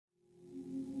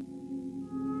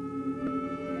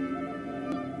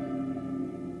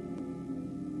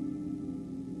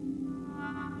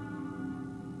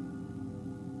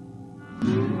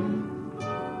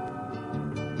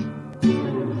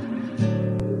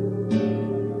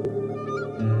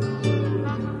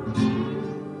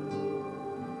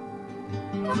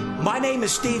name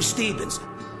is Steve Stevens,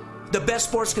 the best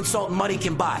sports consultant money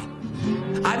can buy.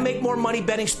 I make more money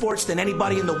betting sports than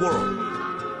anybody in the world.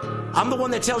 I'm the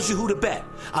one that tells you who to bet.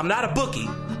 I'm not a bookie.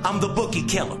 I'm the bookie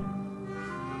killer.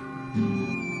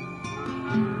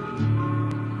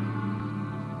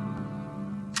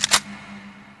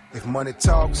 If money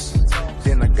talks,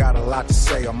 then I got a lot to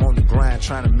say. I'm on the grind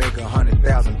trying to make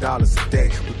 $100,000 a day.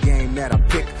 The game that I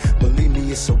pick, believe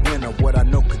me, it's a winner. What I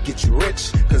know could get you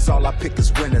rich, cause all I pick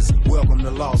is winners. Welcome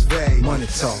to Las Vegas. Money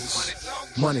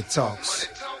talks, money talks.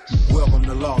 Welcome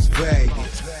to Las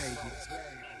Vegas.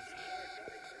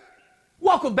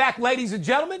 Welcome back, ladies and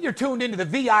gentlemen. You're tuned into the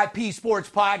VIP Sports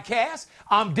Podcast.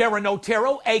 I'm Darren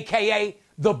Otero, a.k.a.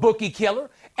 The Bookie Killer,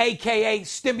 a.k.a.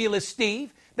 Stimulus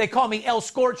Steve. They call me El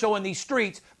Scorcho in these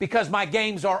streets because my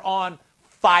games are on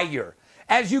fire.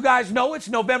 As you guys know, it's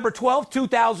November 12th,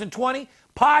 2020,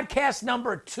 podcast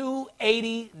number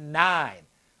 289.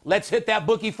 Let's hit that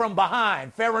bookie from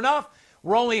behind. Fair enough?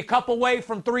 We're only a couple away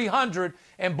from 300,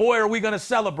 and boy, are we going to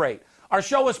celebrate. Our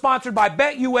show is sponsored by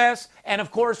BetUS and,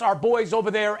 of course, our boys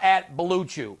over there at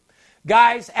BlueChew.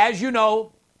 Guys, as you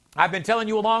know, I've been telling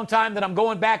you a long time that I'm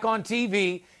going back on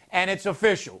TV, and it's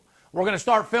official. We're going to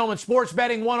start filming Sports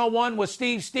Betting 101 with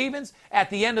Steve Stevens at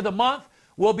the end of the month.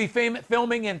 We'll be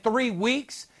filming in 3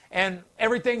 weeks, and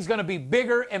everything's going to be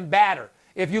bigger and badder.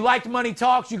 If you liked Money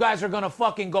Talks, you guys are going to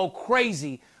fucking go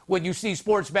crazy when you see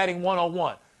Sports Betting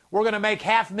 101. We're going to make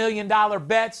 $500,000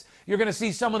 bets. You're going to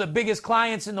see some of the biggest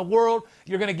clients in the world.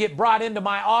 You're going to get brought into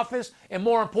my office. And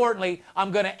more importantly,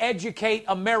 I'm going to educate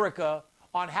America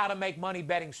on how to make money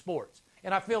betting sports.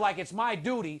 And I feel like it's my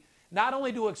duty not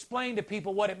only to explain to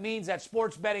people what it means that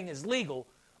sports betting is legal,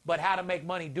 but how to make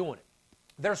money doing it.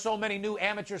 There's so many new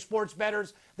amateur sports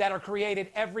bettors that are created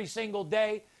every single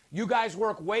day. You guys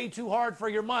work way too hard for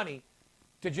your money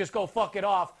to just go fuck it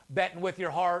off betting with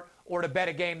your heart or to bet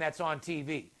a game that's on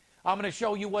TV. I'm going to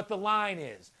show you what the line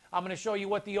is. I'm going to show you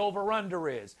what the over-under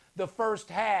is, the first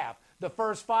half, the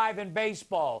first 5 in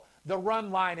baseball, the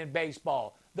run line in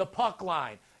baseball, the puck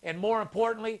line, and more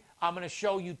importantly, I'm going to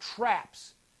show you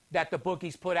traps that the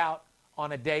bookies put out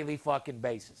on a daily fucking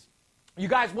basis. You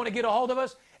guys want to get a hold of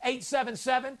us?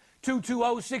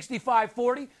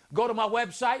 877-220-6540. Go to my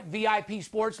website,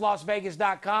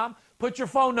 VIPSportsLasVegas.com. Put your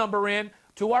phone number in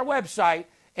to our website,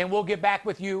 and we'll get back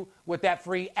with you with that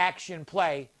free action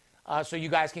play so you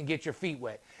guys can get your feet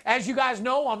wet. As you guys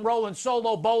know, I'm rolling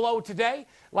solo bolo today.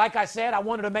 Like I said, I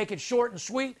wanted to make it short and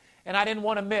sweet, and I didn't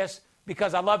want to miss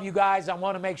because I love you guys. I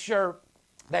want to make sure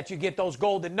that you get those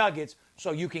golden nuggets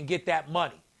so you can get that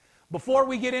money. Before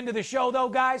we get into the show, though,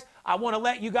 guys, I want to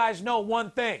let you guys know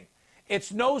one thing.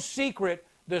 It's no secret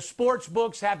the sports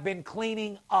books have been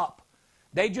cleaning up.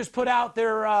 They just put out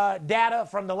their data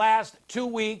from the last 2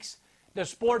 weeks. The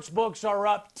sports books are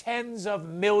up tens of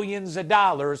millions of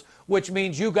dollars, which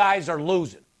means you guys are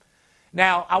losing.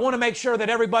 Now, I want to make sure that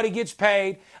everybody gets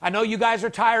paid. I know you guys are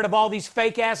tired of all these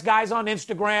fake-ass guys on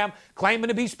Instagram claiming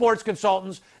to be sports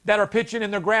consultants that are pitching in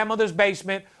their grandmother's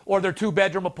basement or their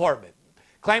 2-bedroom apartment,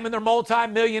 claiming they're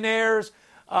multi-millionaires,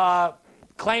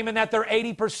 claiming that they're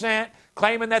 80%,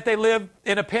 claiming that they live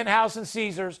in a penthouse in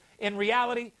Caesars. In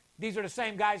reality, these are the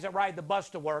same guys that ride the bus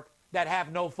to work that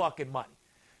have no fucking money.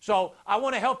 So I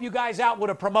want to help you guys out with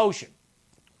a promotion.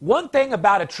 One thing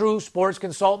about a true sports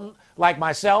consultant like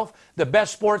myself, the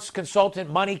best sports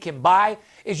consultant money can buy,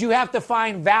 is you have to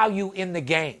find value in the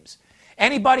games.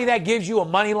 Anybody that gives you a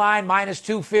money line minus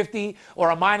 250 or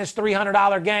a minus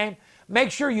 $300 game, make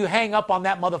sure you hang up on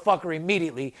that motherfucker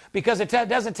immediately because it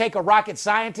doesn't take a rocket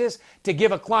scientist to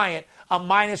give a client a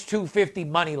minus 250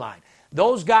 money line.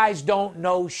 Those guys don't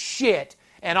know shit,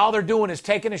 and all they're doing is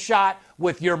taking a shot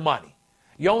with your money.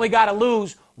 You only got to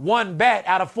lose one bet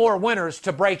out of 4 winners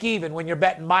to break even when you're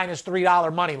betting minus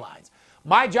 $3 money lines.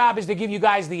 My job is to give you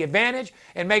guys the advantage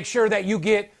and make sure that you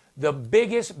get the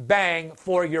biggest bang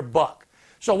for your buck.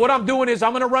 So what I'm doing is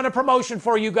I'm going to run a promotion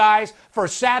for you guys for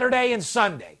Saturday and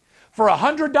Sunday. For a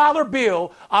 $100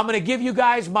 bill, I'm going to give you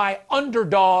guys my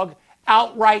underdog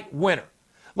outright winner.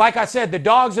 Like I said, the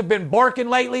dogs have been barking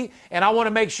lately, and I want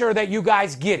to make sure that you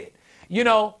guys get it. You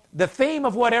know, the theme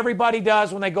of what everybody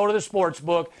does when they go to the sports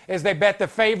book is they bet the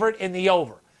favorite in the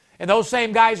over. And those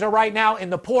same guys are right now in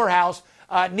the poorhouse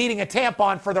needing a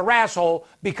tampon for their asshole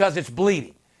because it's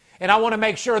bleeding. And I want to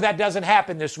make sure that doesn't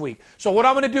happen this week. So what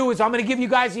I'm going to do is I'm going to give you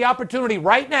guys the opportunity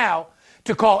right now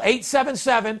to call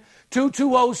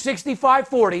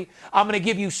 877-220-6540. I'm going to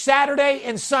give you Saturday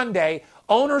and Sunday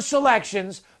owner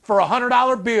selections for a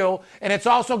 $100 bill, and it's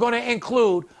also going to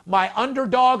include my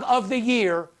underdog of the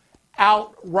year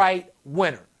outright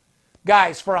winner.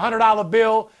 Guys, for a $100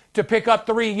 bill to pick up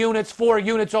 3 units, 4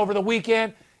 units over the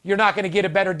weekend, you're not going to get a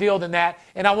better deal than that.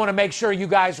 And I want to make sure you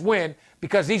guys win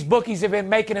because these bookies have been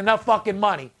making enough fucking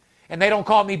money. And they don't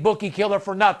call me bookie killer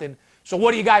for nothing. So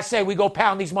what do you guys say? We go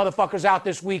pound these motherfuckers out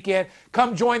this weekend.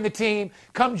 Come join the team.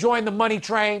 Come join the money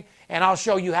train. And I'll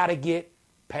show you how to get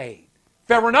paid.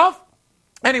 Fair enough?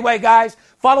 Anyway, guys,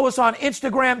 follow us on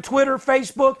Instagram, Twitter,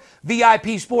 Facebook,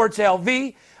 VIP Sports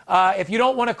LV. If you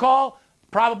don't want to call,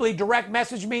 probably direct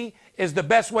message me is the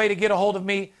best way to get a hold of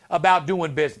me about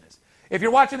doing business. If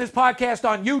you're watching this podcast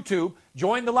on YouTube,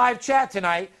 join the live chat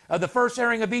tonight of the first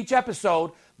airing of each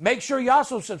episode. Make sure you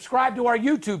also subscribe to our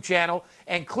YouTube channel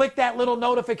and click that little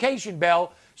notification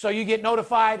bell so you get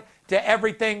notified to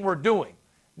everything we're doing.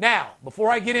 Now,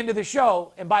 before I get into the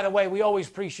show, and by the way, we always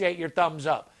appreciate your thumbs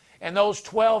up. And those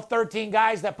 12, 13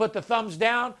 guys that put the thumbs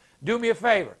down, do me a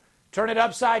favor. Turn it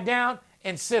upside down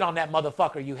and sit on that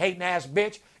motherfucker, you hating ass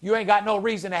bitch. You ain't got no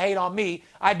reason to hate on me.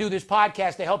 I do this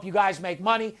podcast to help you guys make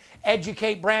money,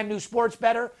 educate brand new sports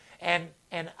better, and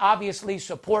obviously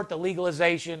support the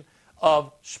legalization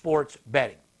of sports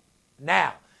betting.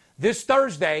 Now, this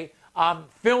Thursday, I'm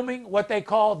filming what they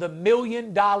call the $1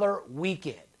 Million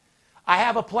Weekend. I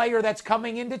have a player that's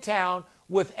coming into town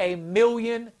with $1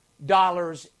 million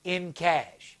in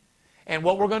cash. And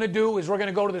what we're going to do is we're going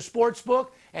to go to the sports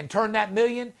book and turn that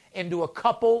million into a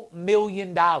couple $1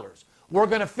 million. We're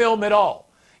going to film it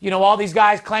all. You know, all these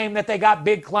guys claim that they got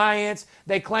big clients.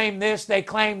 They claim this, they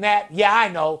claim that. Yeah, I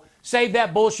know. Save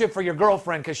that bullshit for your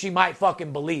girlfriend because she might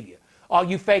fucking believe you. All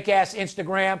you fake-ass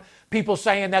Instagram, people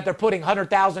saying that they're putting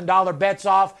 $100,000 bets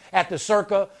off at the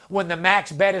Circa when the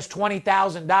max bet is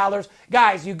 $20,000.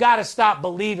 Guys, you got to stop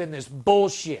believing this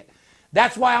bullshit.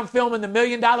 That's why I'm filming the $1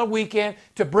 Million Weekend,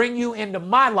 to bring you into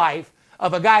my life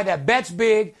of a guy that bets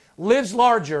big, lives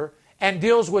larger, and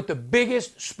deals with the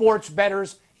biggest sports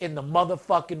bettors in the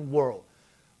motherfucking world.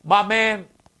 My man,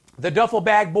 the Duffel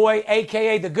Bag Boy,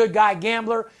 a.k.a. the Good Guy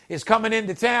Gambler, is coming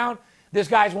into town. This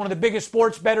guy's one of the biggest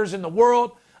sports bettors in the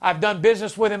world. I've done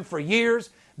business with him for years.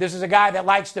 This is a guy that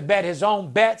likes to bet his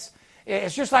own bets.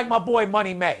 It's just like my boy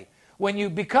Money May. When you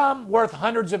become worth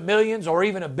hundreds of millions or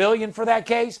even $1 billion for that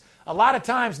case, a lot of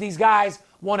times these guys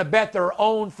want to bet their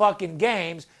own fucking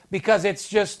games because it's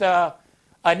just an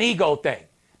ego thing.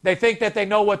 They think that they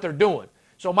know what they're doing.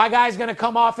 So my guy's going to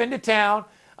come off into town.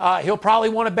 He'll probably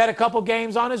want to bet a couple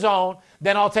games on his own.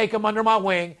 Then I'll take him under my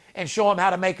wing and show him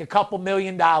how to make a couple $1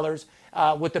 million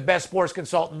with the best sports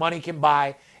consultant money can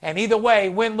buy. And either way,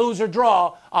 win, lose, or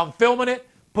draw, I'm filming it,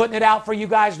 putting it out for you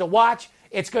guys to watch.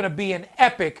 It's going to be an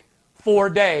epic 4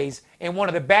 days and one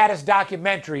of the baddest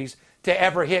documentaries to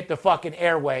ever hit the fucking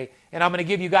airway. And I'm going to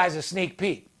give you guys a sneak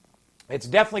peek. It's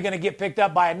definitely going to get picked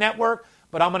up by a network,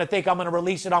 but I'm going to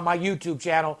release it on my YouTube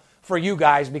channel for you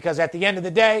guys, because at the end of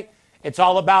the day, it's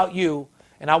all about you.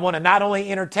 And I want to not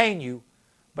only entertain you,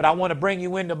 but I want to bring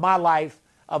you into my life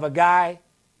of a guy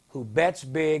who bets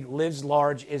big, lives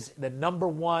large, is the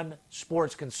 #1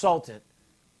 sports consultant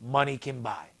money can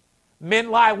buy. Men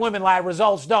lie, women lie,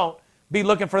 results don't. Be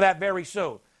looking for that very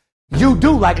soon. You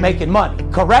do like making money,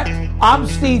 correct? I'm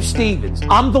Steve Stevens.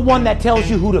 I'm the one that tells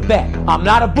you who to bet. I'm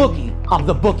not a bookie. I'm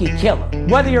the bookie killer.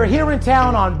 Whether you're here in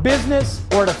town on business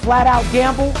or to flat out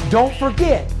gamble, don't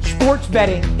forget, sports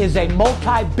betting is a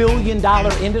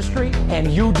multi-billion-dollar industry,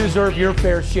 and you deserve your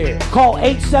fair share. Call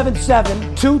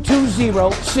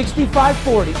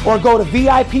 877-220-6540 or go to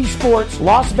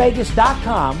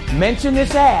VIPSportsLasVegas.com, mention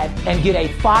this ad, and get a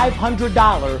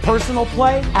 $500 personal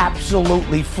play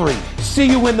absolutely free. See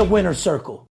you in the winner's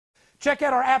circle. Check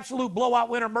out our Absolute Blowout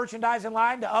Winner merchandising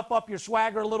line to up your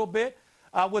swagger a little bit.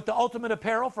 With the ultimate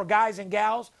apparel for guys and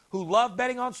gals who love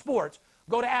betting on sports.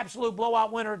 Go to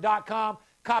AbsoluteBlowoutWinner.com.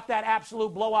 Cop that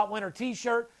Absolute Blowout Winner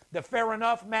t-shirt, the Fair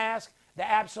Enough mask, the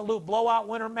Absolute Blowout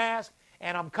Winner mask,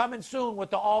 and I'm coming soon with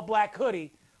the all-black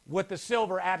hoodie with the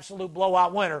silver Absolute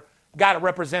Blowout Winner. Got to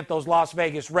represent those Las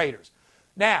Vegas Raiders.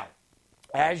 Now,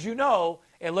 as you know,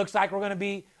 it looks like we're going to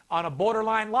be on a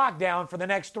borderline lockdown for the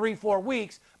next 3-4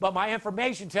 weeks, but my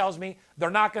information tells me they're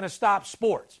not going to stop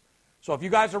sports. So if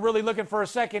you guys are really looking for a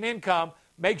second income,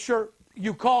 make sure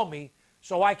you call me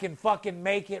so I can fucking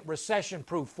make it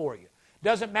recession-proof for you.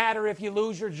 Doesn't matter if you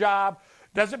lose your job.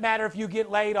 Doesn't matter if you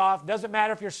get laid off. Doesn't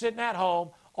matter if you're sitting at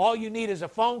home. All you need is a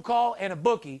phone call and a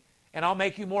bookie, and I'll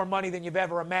make you more money than you've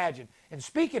ever imagined. And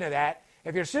speaking of that,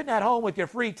 if you're sitting at home with your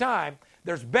free time,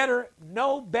 there's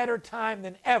no better time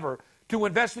than ever to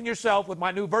invest in yourself with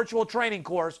my new virtual training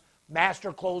course,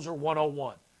 Master Closer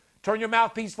 101. Turn your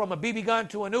mouthpiece from a BB gun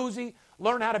to an Uzi,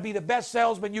 learn how to be the best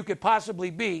salesman you could possibly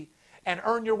be, and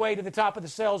earn your way to the top of the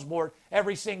sales board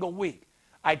every single week.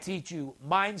 I teach you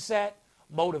mindset,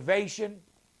 motivation,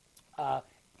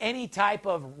 any type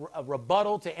of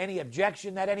rebuttal to any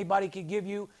objection that anybody could give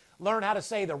you. Learn how to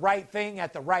say the right thing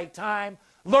at the right time.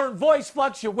 Learn voice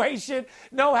fluctuation.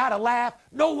 Know how to laugh.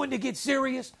 Know when to get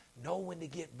serious. Know when to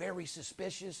get very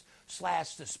suspicious /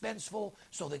 suspenseful,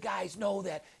 so the guys know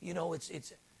that,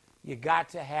 it's you got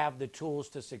to have the tools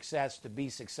to success to be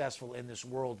successful in this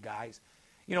world, guys.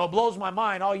 It blows my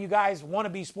mind, all you guys want to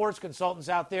be sports consultants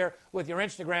out there with your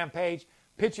Instagram page,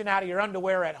 pitching out of your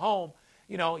underwear at home.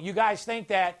 You guys think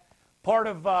that part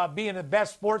of being the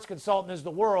best sports consultant is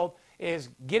the world is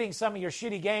getting some of your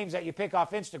shitty games that you pick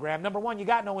off Instagram. Number one, you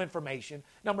got no information.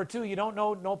 Number two, you don't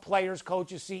know no players,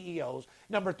 coaches, CEOs.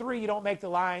 Number three, you don't make the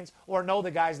lines or know the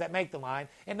guys that make the line.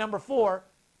 And number four,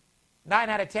 9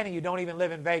 out of 10 of you don't even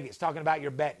live in Vegas talking about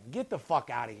your betting. Get the fuck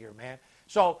out of here, man.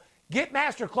 So get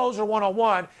Master Closer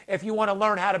 101 if you want to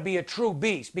learn how to be a true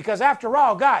beast. Because after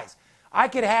all, guys, I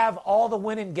could have all the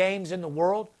winning games in the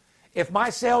world. If my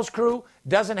sales crew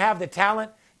doesn't have the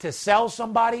talent to sell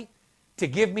somebody, to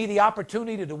give me the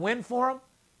opportunity to win for them,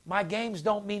 my games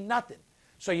don't mean nothing.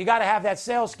 So you got to have that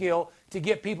sales skill to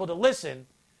get people to listen,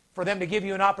 for them to give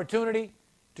you an opportunity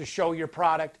to show your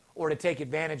product or to take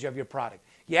advantage of your product.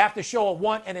 You have to show a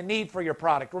want and a need for your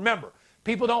product. Remember,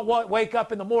 people don't wake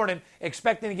up in the morning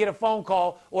expecting to get a phone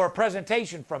call or a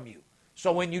presentation from you.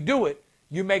 So when you do it,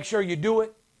 you make sure you do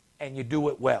it and you do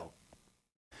it well.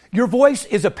 Your voice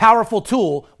is a powerful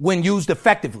tool when used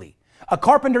effectively. A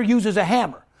carpenter uses a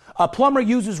hammer. A plumber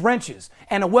uses wrenches,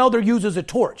 and a welder uses a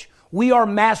torch. We are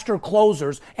master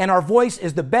closers, and our voice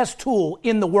is the best tool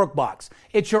in the workbox.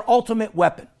 It's your ultimate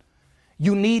weapon.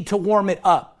 You need to warm it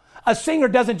up. A singer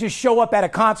doesn't just show up at a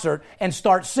concert and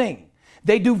start singing.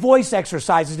 They do voice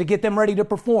exercises to get them ready to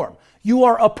perform. You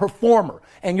are a performer,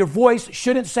 and your voice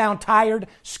shouldn't sound tired,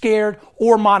 scared,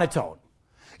 or monotone.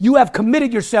 You have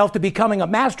committed yourself to becoming a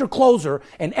master closer,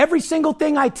 and every single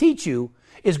thing I teach you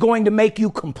is going to make you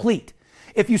complete.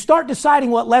 If you start deciding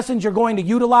what lessons you're going to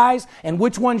utilize and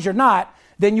which ones you're not,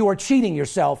 then you are cheating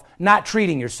yourself, not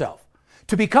treating yourself.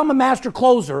 To become a master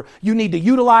closer, you need to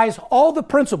utilize all the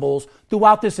principles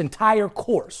throughout this entire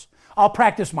course. I'll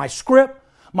practice my script,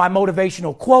 my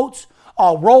motivational quotes,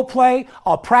 I'll role play,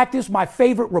 I'll practice my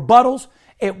favorite rebuttals.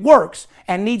 It works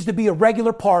and needs to be a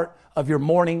regular part of your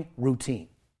morning routine.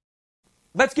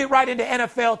 Let's get right into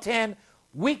NFL 10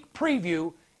 week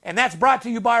preview, and that's brought to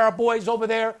you by our boys over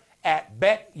there at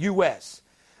BetUS.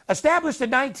 Established in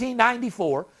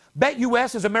 1994,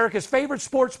 BetUS is America's favorite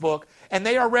sports book, and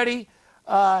they are ready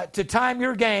to time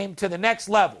your game to the next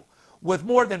level. With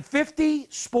more than 50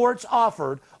 sports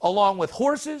offered, along with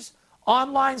horses,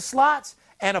 online slots,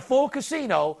 and a full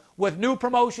casino with new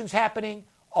promotions happening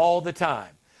all the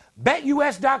time.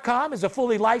 BetUS.com is a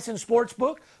fully licensed sports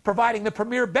book providing the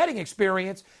premier betting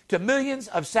experience to millions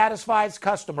of satisfied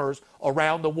customers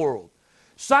around the world.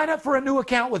 Sign up for a new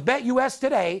account with BetUS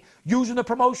today using the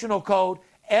promotional code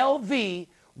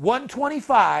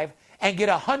LV125 and get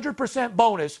a 100%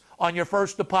 bonus on your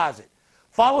first deposit.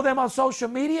 Follow them on social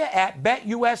media at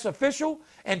BetUS Official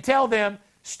and tell them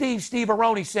Steve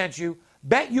Aroni sent you.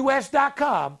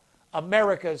 BetUS.com,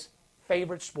 America's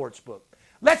favorite sports book.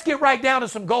 Let's get right down to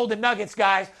some golden nuggets,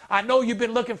 guys. I know you've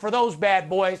been looking for those bad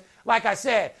boys. Like I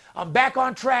said, I'm back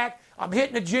on track. I'm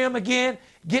hitting the gym again,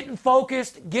 getting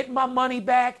focused, getting my money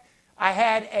back. I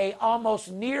had a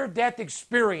almost near-death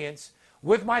experience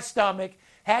with my stomach,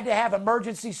 had to have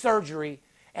emergency surgery,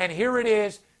 and here it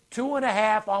is,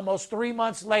 2.5, almost 3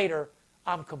 months later,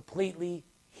 I'm completely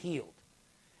healed.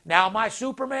 Now, am I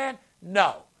Superman?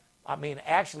 No. I mean,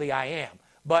 actually, I am.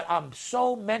 But I'm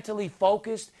so mentally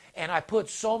focused, and I put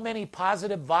so many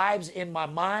positive vibes in my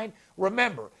mind.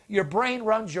 Remember, your brain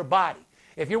runs your body.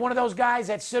 If you're one of those guys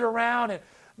that sit around and,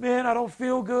 man, I don't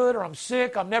feel good, or I'm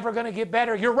sick, I'm never going to get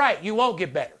better, you're right, you won't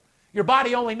get better. Your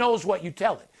body only knows what you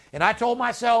tell it. And I told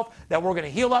myself that we're going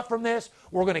to heal up from this,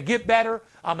 we're going to get better,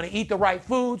 I'm going to eat the right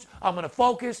foods, I'm going to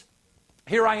focus.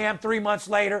 Here I am 3 months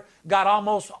later, got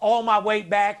almost all my weight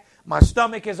back, my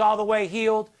stomach is all the way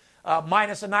healed,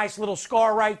 minus a nice little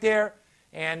scar right there,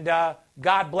 and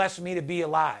God blessed me to be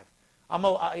alive.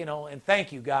 And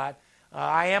thank you, God.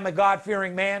 I am a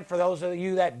God-fearing man, for those of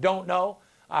you that don't know.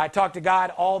 I talk to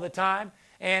God all the time,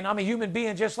 and I'm a human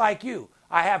being just like you.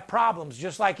 I have problems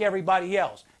just like everybody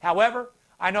else. However,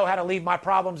 I know how to leave my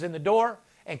problems in the door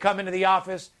and come into the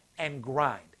office and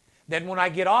grind. Then when I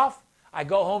get off, I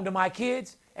go home to my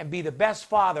kids and be the best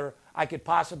father I could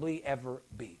possibly ever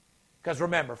be. Because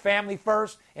remember, family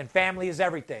first, and family is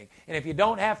everything. And if you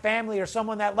don't have family or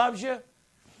someone that loves you,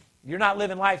 you're not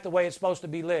living life the way it's supposed to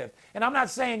be lived. And I'm not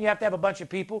saying you have to have a bunch of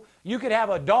people. You could have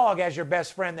a dog as your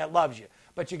best friend that loves you.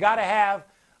 But you got to have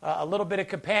a little bit of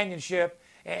companionship,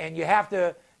 and you have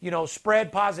to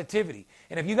spread positivity.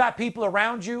 And if you got people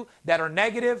around you that are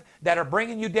negative, that are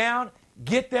bringing you down,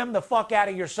 get them the fuck out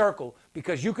of your circle,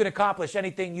 because you can accomplish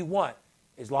anything you want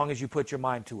as long as you put your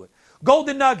mind to it.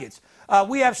 Golden Nuggets.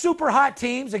 We have super hot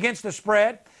teams against the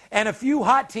spread and a few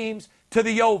hot teams to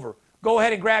the over. Go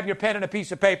ahead and grab your pen and a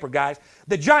piece of paper, guys.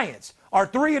 The Giants are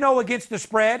 3-0 against the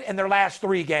spread in their last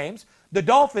 3 games. The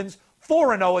Dolphins,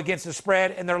 4-0 against the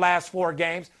spread in their last 4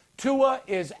 games. Tua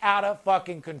is out of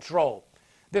fucking control.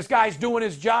 This guy's doing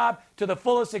his job to the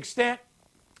fullest extent.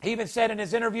 He even said in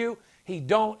his interview, he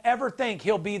don't ever think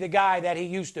he'll be the guy that he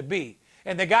used to be.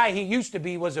 And the guy he used to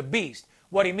be was a beast.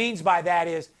 What he means by that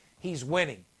is he's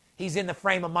winning. He's in the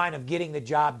frame of mind of getting the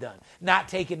job done, not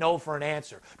taking no for an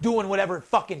answer, doing whatever it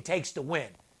fucking takes to win.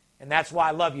 And that's why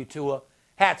I love you, Tua.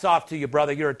 Hats off to you,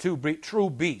 brother. You're a true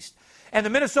beast. And the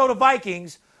Minnesota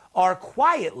Vikings are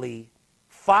quietly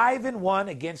 5-1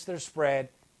 against their spread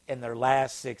in their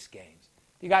last 6 games.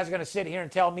 If you guys are going to sit here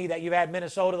and tell me that you've had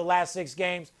Minnesota the last 6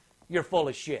 games, you're full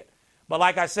of shit. But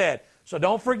like I said, so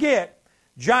don't forget,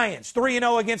 Giants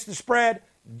 3-0 against the spread,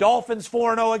 Dolphins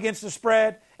 4-0 against the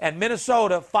spread, and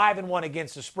Minnesota 5-1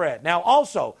 against the spread. Now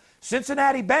also,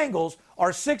 Cincinnati Bengals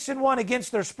are 6-1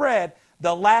 against their spread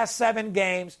the last 7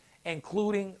 games,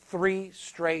 including 3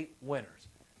 straight winners.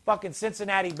 Fucking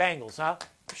Cincinnati Bengals, huh?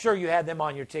 I'm sure you had them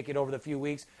on your ticket over the few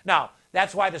weeks. Now,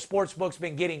 that's why the sports book's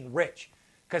been getting rich,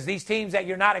 because these teams that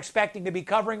you're not expecting to be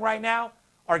covering right now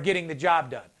are getting the job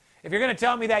done. If you're going to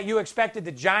tell me that you expected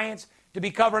the Giants to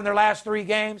be covering their last 3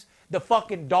 games, the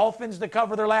fucking Dolphins to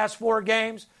cover their last 4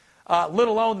 games, let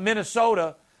alone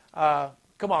Minnesota,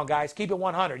 come on, guys, keep it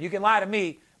 100. You can lie to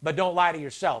me, but don't lie to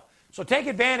yourself. So take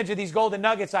advantage of these golden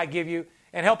nuggets I give you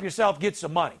and help yourself get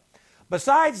some money.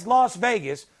 Besides Las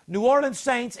Vegas, New Orleans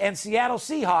Saints and Seattle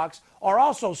Seahawks are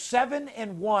also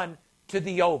 7-1 to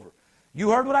the over.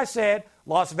 You heard what I said.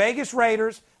 Las Vegas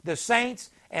Raiders, the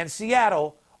Saints, and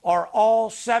Seattle are all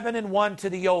 7-1 to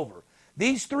the over.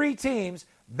 These 3 teams,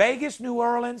 Vegas, New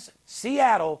Orleans,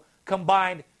 Seattle,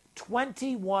 combined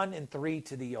 21-3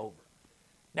 to the over.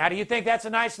 Now, do you think that's a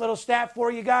nice little stat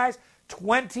for you guys?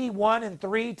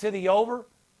 21-3 to the over?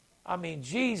 I mean,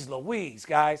 geez Louise,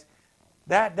 guys.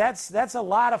 That's a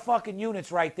lot of fucking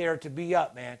units right there to be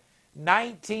up, man.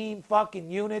 19 fucking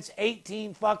units,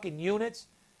 18 fucking units.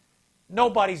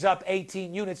 Nobody's up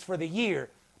 18 units for the year,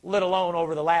 let alone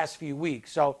over the last few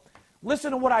weeks. So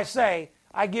listen to what I say.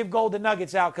 I give golden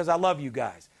nuggets out because I love you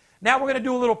guys. Now we're going to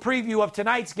do a little preview of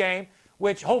tonight's game,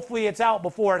 which hopefully it's out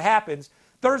before it happens.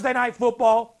 Thursday night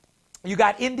football, you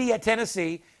got Indy at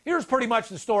Tennessee. Here's pretty much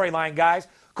the storyline, guys.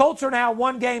 Colts are now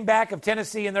 1 game back of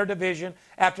Tennessee in their division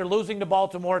after losing to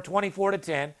Baltimore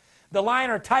 24-10. The line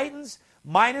are Titans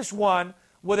 -1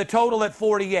 with a total at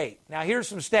 48. Now here's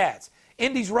some stats.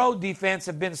 Indy's road defense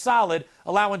have been solid,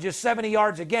 allowing just 70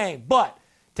 yards a game. But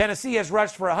Tennessee has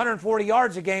rushed for 140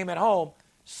 yards a game at home.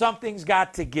 Something's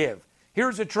got to give.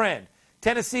 Here's a trend.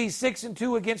 Tennessee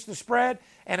 6-2 against the spread,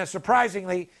 and a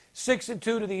surprisingly 6-2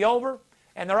 to the over.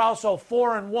 And they're also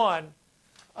 4-1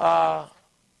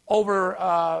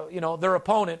 over their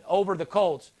opponent, over the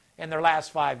Colts in their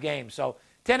last 5 games. So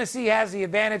Tennessee has the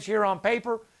advantage here on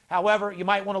paper. However, you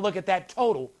might want to look at that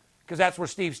total because that's where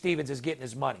Steve Stevens is getting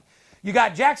his money. You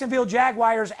got Jacksonville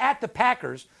Jaguars at the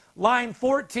Packers, line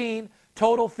 14,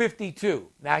 total 52.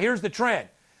 Now, here's the trend.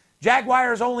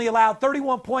 Jaguars only allowed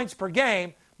 31 points per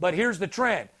game, but here's the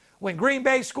trend. When Green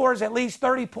Bay scores at least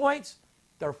 30 points,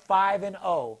 they're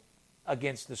 5-0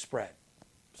 against the spread.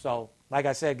 So, like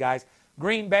I said, guys,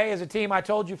 Green Bay is a team I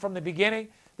told you from the beginning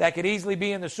that could easily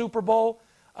be in the Super Bowl.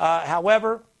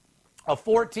 However, a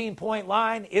 14-point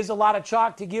line is a lot of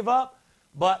chalk to give up.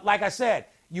 But like I said,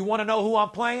 you want to know who I'm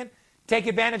playing? Take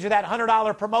advantage of that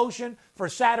 $100 promotion for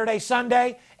Saturday,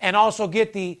 Sunday, and also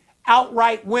get the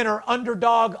outright winner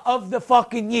underdog of the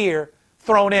fucking year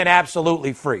thrown in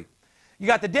absolutely free. You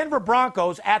got the Denver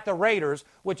Broncos at the Raiders,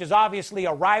 which is obviously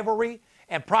a rivalry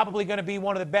and probably going to be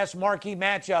one of the best marquee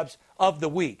matchups of the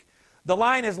week. The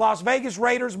line is Las Vegas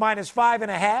Raiders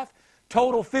 -5.5,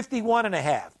 total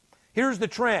 51.5. Here's the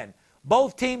trend.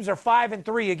 Both teams are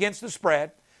 5-3 against the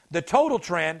spread. The total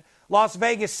trend, Las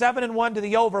Vegas 7-1 to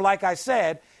the over, like I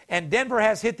said, and Denver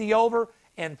has hit the over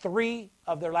in 3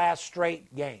 of their last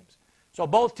straight games. So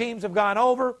both teams have gone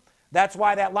over. That's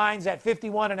why that line's at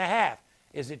 51.5.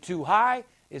 Is it too high?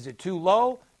 Is it too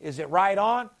low? Is it right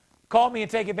on? Call me and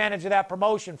take advantage of that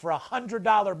promotion for a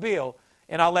 $100 bill,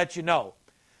 and I'll let you know.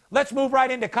 Let's move right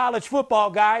into college football,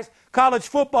 guys. College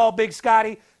football, Big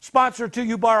Scotty, sponsored to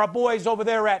you by our boys over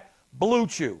there at Blue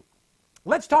Chew.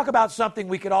 Let's talk about something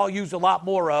we could all use a lot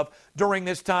more of during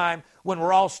this time when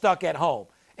we're all stuck at home,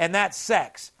 and that's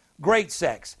sex. Great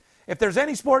sex. If there's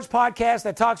any sports podcast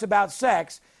that talks about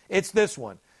sex, it's this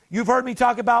one. You've heard me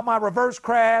talk about my reverse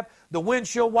crab, the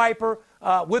windshield wiper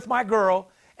with my girl,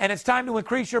 and it's time to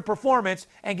increase your performance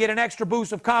and get an extra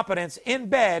boost of confidence in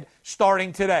bed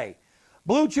starting today.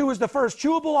 Blue Chew is the first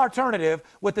chewable alternative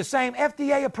with the same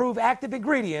FDA-approved active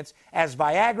ingredients as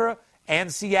Viagra and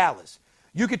Cialis.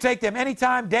 You can take them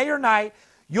anytime, day or night.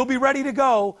 You'll be ready to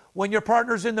go when your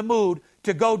partner's in the mood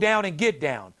to go down and get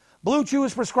down. Blue Chew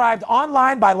is prescribed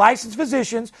online by licensed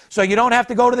physicians, so you don't have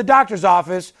to go to the doctor's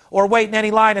office or wait in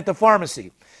any line at the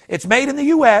pharmacy. It's made in the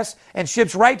U.S. and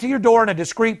ships right to your door in a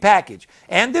discreet package.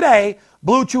 And today,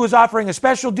 Blue Chew is offering a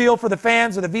special deal for the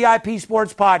fans of the VIP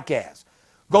Sports Podcast.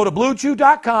 Go to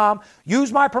BlueChew.com,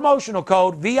 use my promotional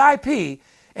code VIP,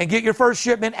 and get your first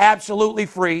shipment absolutely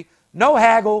free. No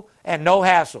haggle and no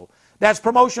hassle. That's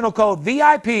promotional code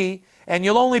VIP, and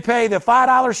you'll only pay the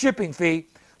 $5 shipping fee.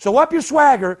 So up your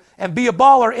swagger and be a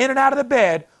baller in and out of the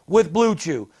bed with Blue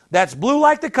Chew. That's blue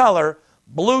like the color,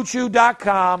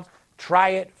 BlueChew.com. Try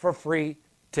it for free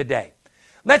today.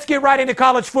 Let's get right into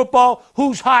college football.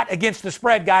 Who's hot against the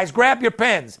spread, guys? Grab your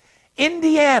pens.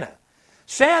 Indiana,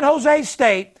 San Jose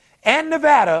State, and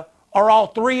Nevada are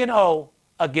all 3-0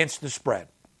 against the spread.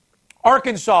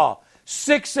 Arkansas,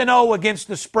 6-0 against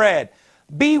the spread.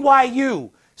 BYU,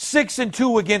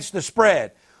 6-2 against the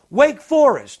spread. Wake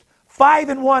Forest,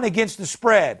 5-1 against the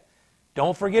spread.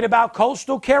 Don't forget about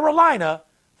Coastal Carolina,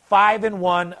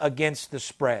 5-1 against the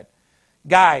spread.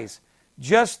 Guys,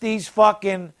 just these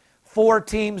fucking 4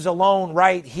 teams alone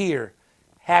right here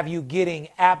have you getting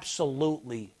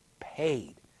absolutely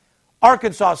paid.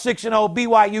 Arkansas 6-0,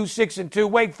 BYU 6-2,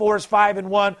 Wake Forest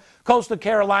 5-1, Coastal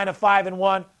Carolina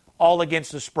 5-1, all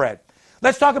against the spread.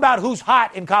 Let's talk about who's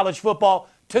hot in college football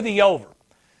to the over.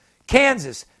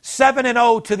 Kansas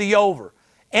 7-0 to the over.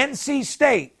 NC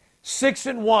State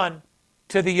 6-1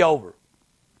 to the over.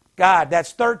 God,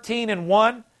 that's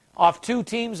 13-1 off 2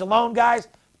 teams alone, guys.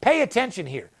 Pay attention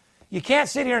here. You can't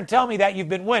sit here and tell me that you've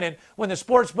been winning when the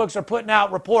sports books are putting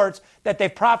out reports that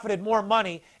they've profited more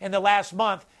money in the last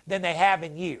month than they have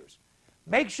in years.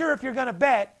 Make sure if you're going to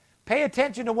bet, pay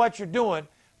attention to what you're doing.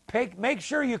 Make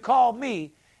sure you call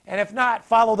me, and if not,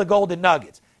 follow the Golden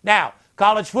Nuggets. Now,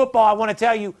 college football, I want to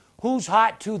tell you who's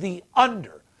hot to the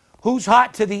under. Who's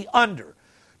hot to the under?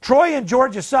 Troy and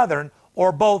Georgia Southern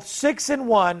are both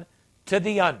 6-1 to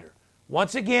the under.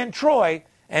 Once again, Troy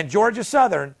and Georgia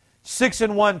Southern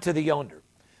 6-1 to the under.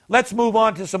 Let's move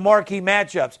on to some marquee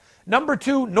matchups. Number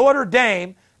 2, Notre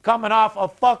Dame, coming off a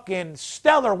fucking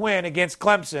stellar win against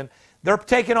Clemson. They're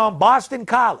taking on Boston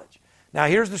College. Now,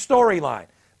 here's the storyline.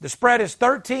 The spread is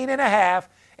 13.5,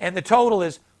 and the total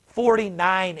is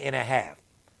 49.5.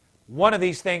 One of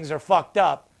these things are fucked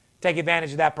up. Take advantage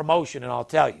of that promotion, and I'll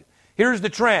tell you. Here's the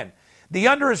trend. The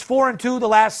under is 4-2 the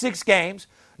last 6 games.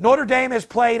 Notre Dame has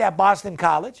played at Boston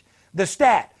College. The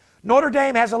stat, Notre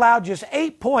Dame has allowed just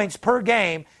 8 points per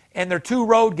game in their 2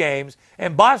 road games,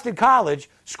 and Boston College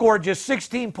scored just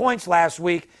 16 points last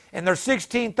week in their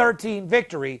 16-13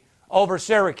 victory over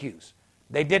Syracuse.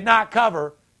 They did not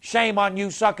cover. Shame on you,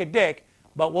 suck a dick,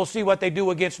 but we'll see what they do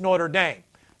against Notre Dame.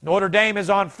 Notre Dame is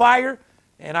on fire,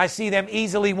 and I see them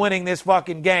easily winning this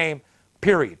fucking game,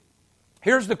 period.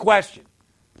 Here's the question.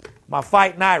 My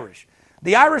fighting Irish.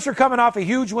 The Irish are coming off a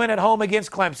huge win at home against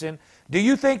Clemson. Do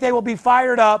you think they will be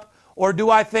fired up, or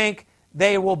do I think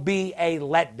they will be a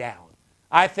letdown?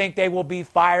 I think they will be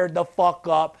fired the fuck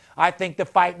up. I think the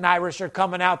fighting Irish are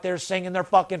coming out there singing their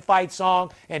fucking fight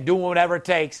song and doing whatever it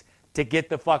takes to get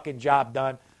the fucking job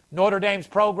done. Notre Dame's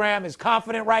program is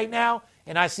confident right now,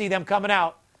 and I see them coming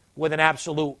out with an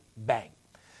absolute bang.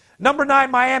 Number 9,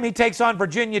 Miami takes on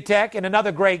Virginia Tech in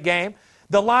another great game.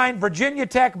 The line, Virginia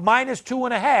Tech minus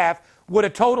 2.5 with a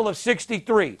total of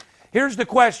 63. Here's the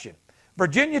question.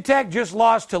 Virginia Tech just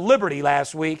lost to Liberty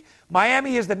last week.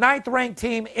 Miami is the 9th-ranked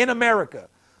team in America.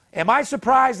 Am I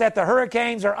surprised that the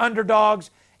Hurricanes are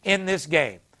underdogs in this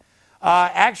game?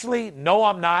 Actually, no,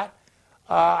 I'm not.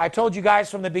 I told you guys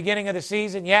from the beginning of the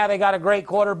season, yeah, they got a great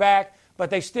quarterback, but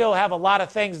they still have a lot of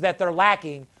things that they're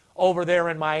lacking over there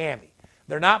in Miami.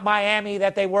 They're not Miami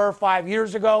that they were 5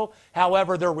 years ago.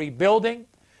 However, they're rebuilding.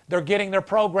 They're getting their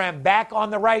program back on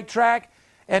the right track.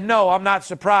 And no, I'm not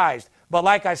surprised. But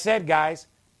like I said, guys,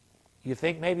 you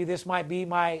think maybe this might be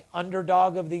my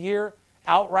underdog of the year,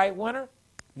 outright winner?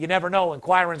 You never know.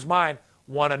 Inquiring's mind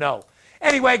want to know.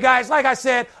 Anyway, guys, like I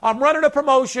said, I'm running a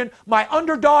promotion, my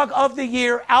underdog of the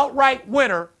year, outright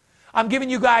winner. I'm giving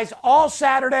you guys all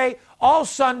Saturday, all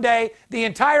Sunday, the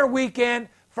entire weekend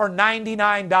for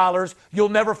 $99. You'll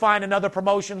never find another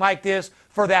promotion like this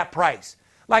for that price.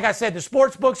 Like I said, the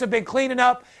sports books have been cleaning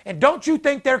up, and don't you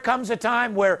think there comes a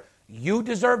time where you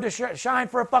deserve to shine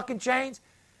for a fucking change?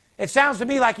 It sounds to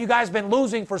me like you guys been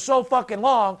losing for so fucking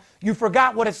long, you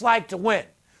forgot what it's like to win.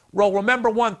 Well, remember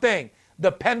one thing,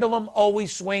 the pendulum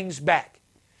always swings back.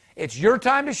 It's your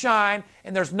time to shine,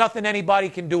 and there's nothing anybody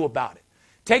can do about it.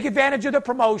 Take advantage of the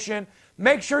promotion.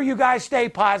 Make sure you guys stay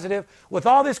positive. With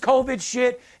all this COVID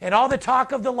shit and all the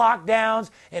talk of the lockdowns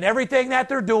and everything that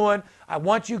they're doing, I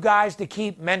want you guys to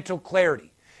keep mental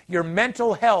clarity. Your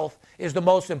mental health is the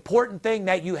most important thing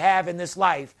that you have in this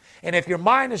life. And if your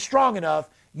mind is strong enough,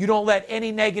 you don't let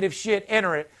any negative shit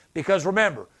enter it, because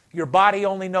remember, your body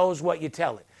only knows what you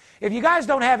tell it. If you guys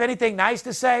don't have anything nice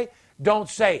to say, don't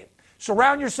say it.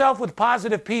 Surround yourself with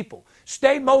positive people.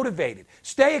 Stay motivated.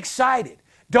 Stay excited.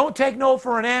 Don't take no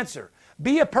for an answer.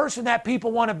 Be a person that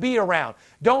people want to be around.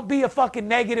 Don't be a fucking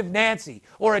negative Nancy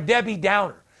or a Debbie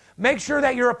Downer. Make sure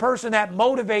that you're a person that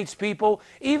motivates people,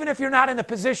 even if you're not in the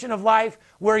position of life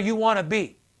where you want to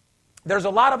be. There's a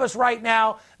lot of us right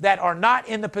now that are not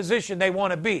in the position they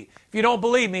want to be. If you don't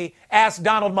believe me, ask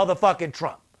Donald motherfucking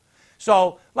Trump.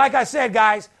 So, like I said,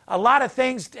 guys, a lot of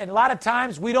things and a lot of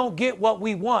times we don't get what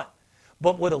we want.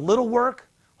 But with a little work,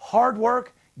 hard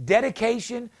work,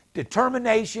 dedication,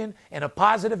 determination, and a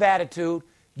positive attitude,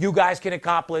 you guys can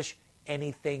accomplish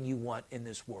anything you want in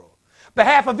this world. On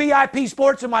behalf of VIP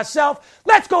Sports and myself,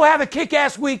 let's go have a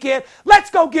kick-ass weekend. Let's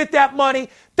go get that money.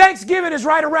 Thanksgiving is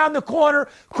right around the corner.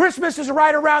 Christmas is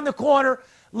right around the corner.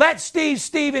 Let Steve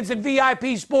Stevens and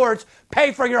VIP Sports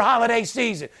pay for your holiday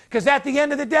season. Because at the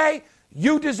end of the day,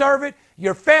 you deserve it,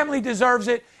 your family deserves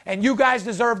it, and you guys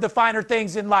deserve the finer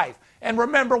things in life. And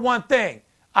remember one thing,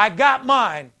 I got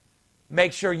mine.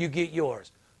 Make sure you get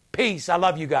yours. Peace. I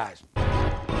love you guys.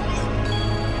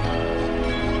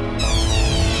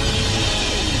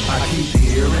 I keep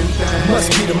hearing things.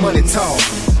 Must be the money talk.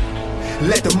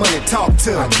 Let the money talk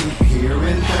to me. I keep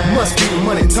hearing things. Must be the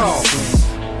money talk.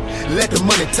 Let the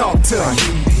money talk to me. I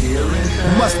keep hearing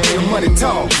things. Must be the money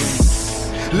talk.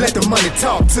 Let the money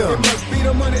talk to me. It must be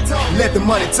the money talk. Let the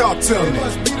money talk to me. It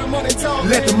must be the money talk.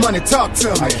 Let the money talk to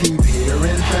me. I keep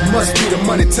hearing things. Must be the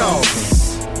money talk.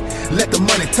 Let the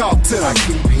money talk to me. I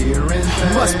keep hearing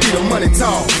things. Must be the money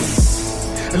talk.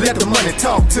 Let the money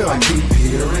talk to me. I keep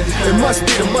hearing things. It must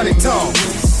be the money talk.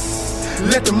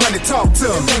 Let the money talk to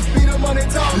me. It must be the money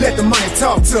talk. Let the money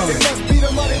talk to me. It must be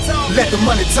the money talk. Let the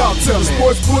money talk to me.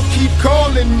 Sportsbook keep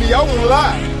calling me, I won't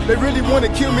lie. They really want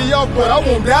to kill me off, but I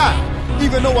won't die.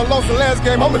 Even though I lost the last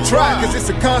game, I'ma try. Cause it's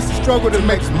a constant struggle that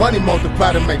makes money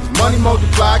multiply. That makes money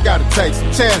multiply. I gotta take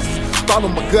some chances. Follow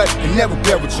my gut and never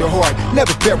bear with your heart.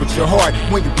 Never bear with your heart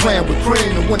when you're playing with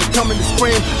cream. And when it's coming to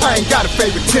scream, I ain't got a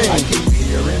favorite team. I keep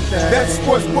hearing that. That's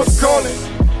sportsbook calling,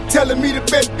 telling me to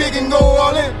bet big and go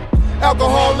all in.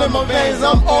 Alcohol in my veins,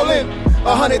 I'm all in.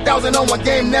 100,000 on my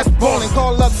game, that's balling.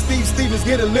 Call up Steve Stevens,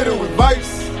 get a little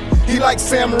advice. He like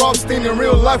Sam Rothstein in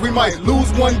real life. We might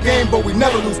lose one game, but we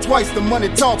never lose twice. The money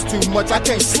talks too much, I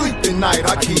can't sleep at night.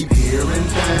 I keep hearing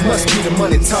things. Must be the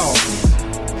money talk.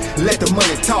 Let the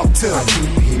money talk to me. I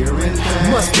keep hearing things.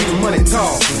 Must be the money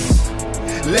talk.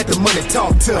 Let the money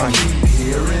talk to me. I keep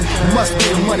hearing things. Must be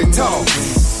the money talk.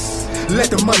 Let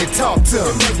the money talk to me.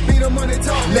 Must be the money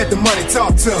talk. Let the money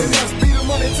talk to me. Must be the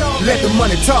money talk. Let the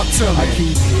money talk to me. I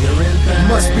keep hearing things.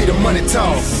 Must be the money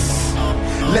talk.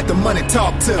 Let the money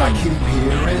talk to me. I keep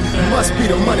hearing things. Must be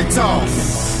the money talk.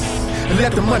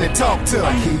 Let the money talk to me.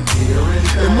 I keep hearing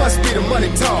things. It must be the money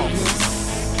talk.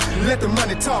 Let the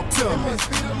money talk to me.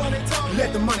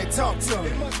 Let the money talk to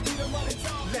me.